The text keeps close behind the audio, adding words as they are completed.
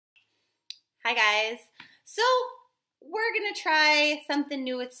Hi guys. So we're gonna try something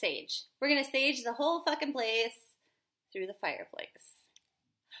new with sage. We're gonna sage the whole fucking place through the fireplace.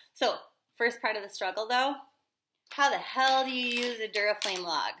 So first part of the struggle though, how the hell do you use a Duraflame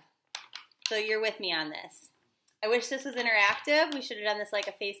log? So you're with me on this. I wish this was interactive. We should have done this like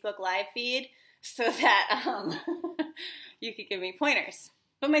a Facebook live feed so that you could give me pointers.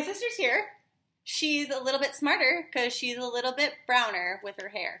 But my sister's here. She's a little bit smarter because she's a little bit browner with her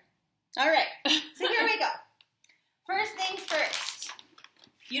hair. All right, so here we go. First things first.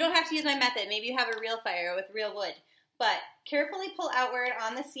 You don't have to use my method. Maybe you have a real fire with real wood. But carefully pull outward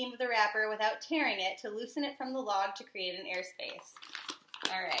on the seam of the wrapper without tearing it to loosen it from the log to create an airspace.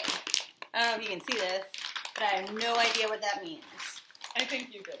 All right. I don't know if you can see this, but I have no idea what that means. I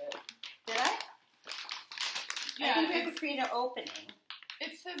think you did it. Did I? Yeah, I think we have to create an opening.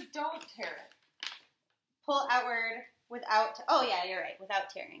 It says don't tear it. Pull outward without, oh yeah, you're right, without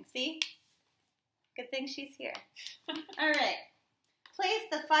tearing. See? Good thing she's here. All right. Place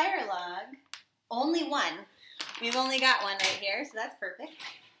the fire log, only one. We've only got one right here, so that's perfect.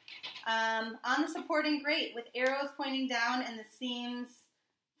 On the supporting grate with arrows pointing down and the seams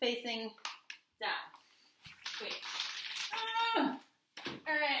facing down. Sweet. All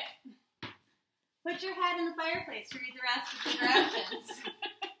right. Put your head in the fireplace to read the rest of the directions.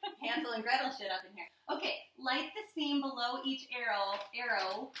 Hansel and Gretel shit up in here. Okay, light the seam below each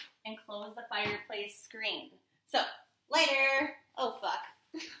arrow, and close the fireplace screen. So, lighter. Oh, fuck.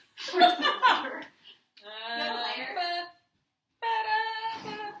 Where's the lighter? Lighter?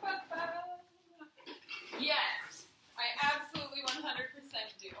 Yes, I absolutely 100%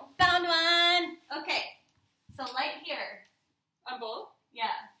 do. Found one. Okay, so light here. On both?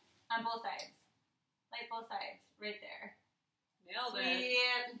 Yeah, on both sides. Light both sides, right there. Nailed it. Sweet.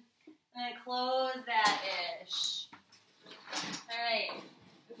 And then close that-ish. All right.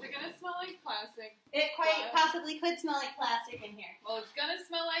 Is it going to smell like plastic? It quite possibly could smell like plastic in here. Well, it's going to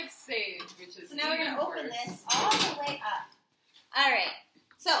smell like sage, which is So now we're going to open worse. this all the way up. All right.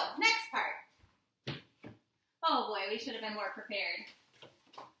 So, next part. Oh boy, we should have been more prepared.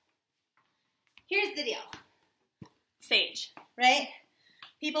 Here's the deal. Sage, right?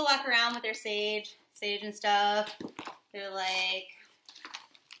 People walk around with their sage and stuff. They're like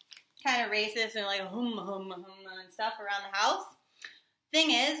kind of racist and like hum and stuff around the house.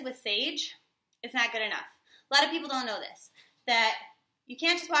 Thing is, with sage, it's not good enough. A lot of people don't know this, that you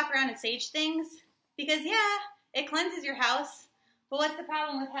can't just walk around and sage things because, yeah, it cleanses your house, but what's the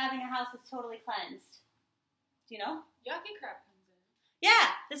problem with having a house that's totally cleansed? Do you know? Yucky crap comes in.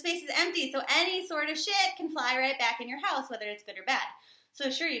 Yeah, the space is empty, so any sort of shit can fly right back in your house, whether it's good or bad.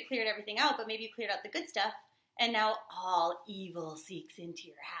 So sure, you cleared everything out, but maybe you cleared out the good stuff, and now all evil seeks into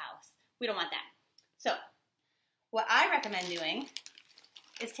your house. We don't want that. So, what I recommend doing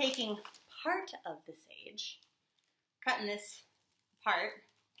is taking part of the sage, cutting this apart,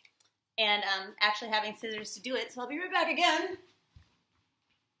 and actually having scissors to do it, so I'll be right back again.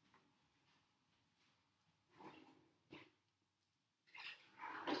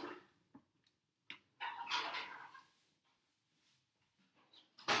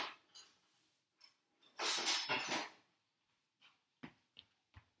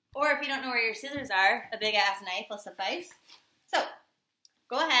 Or if you don't know where your scissors are, a big-ass knife will suffice. So,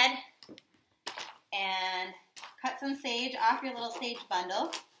 go ahead and cut some sage off your little sage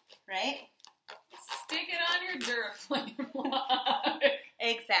bundle, right? Stick it on your Duraflame log.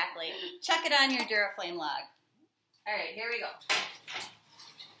 Exactly. Chuck it on your Duraflame log. All right, here we go.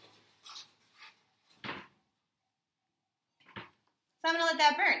 So I'm going to let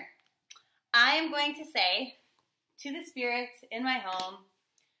that burn. I am going to say to the spirits in my home,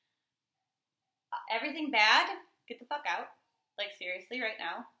 everything bad, get the fuck out. Like, seriously, right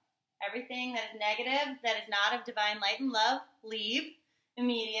now. Everything that is negative, that is not of divine light and love, leave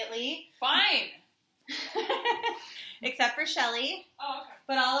immediately. Fine. Except for Shelly. Oh, okay.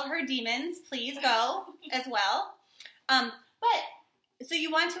 But all of her demons, please go as well. So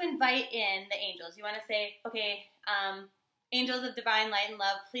you want to invite in the angels. You want to say, okay, angels of divine light and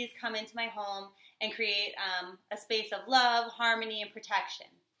love, please come into my home and create a space of love, harmony, and protection.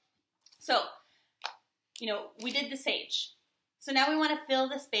 So, you know, we did the sage. So now we want to fill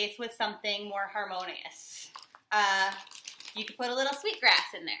the space with something more harmonious. You could put a little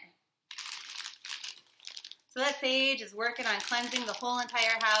sweetgrass in there. So that sage is working on cleansing the whole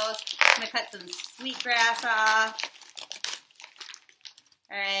entire house. I'm going to cut some sweetgrass off.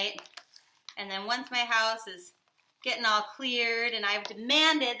 All right. And then once my house is getting all cleared and I've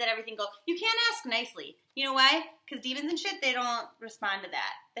demanded that everything go, you can't ask nicely. You know why? Because demons and shit, they don't respond to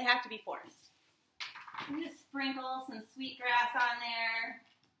that. They have to be forced. I'm going to sprinkle some sweetgrass on there.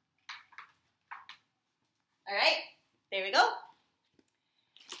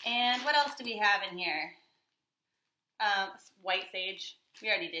 else do we have in here? White sage. We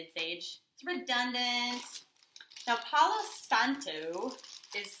already did sage. It's redundant. Now, Palo Santo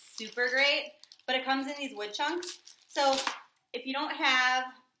is super great, but it comes in these wood chunks. So if you don't have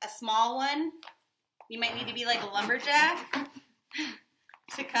a small one, you might need to be like a lumberjack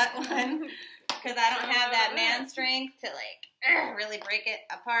to cut one, because I don't have that man strength to like really break it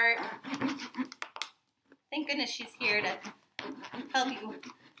apart. Thank goodness she's here to help you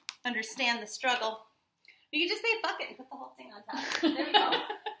understand the struggle. You can just say fuck it and put the whole thing on top. There we go.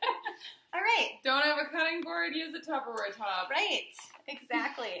 All right. Don't have a cutting board, use a Tupperware top. Right.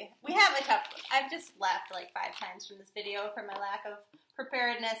 Exactly. We have a cup. I've just left like 5 times from this video for my lack of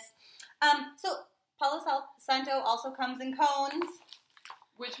preparedness. So Palo Santo also comes in cones.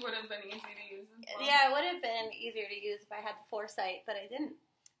 Which would have been easy to use as well. Yeah, it would have been easier to use if I had the foresight, but I didn't,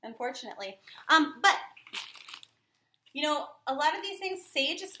 unfortunately. But, you know, a lot of these things,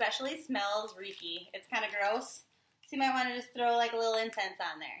 sage especially, smells reeky. It's kind of gross. So you might want to just throw like a little incense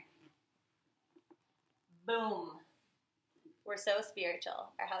on there. Boom. We're so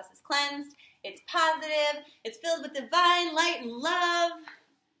spiritual. Our house is cleansed. It's positive. It's filled with divine light and love.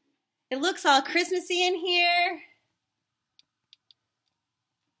 It looks all Christmassy in here.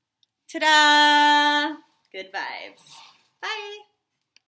 Ta-da! Good vibes. Bye.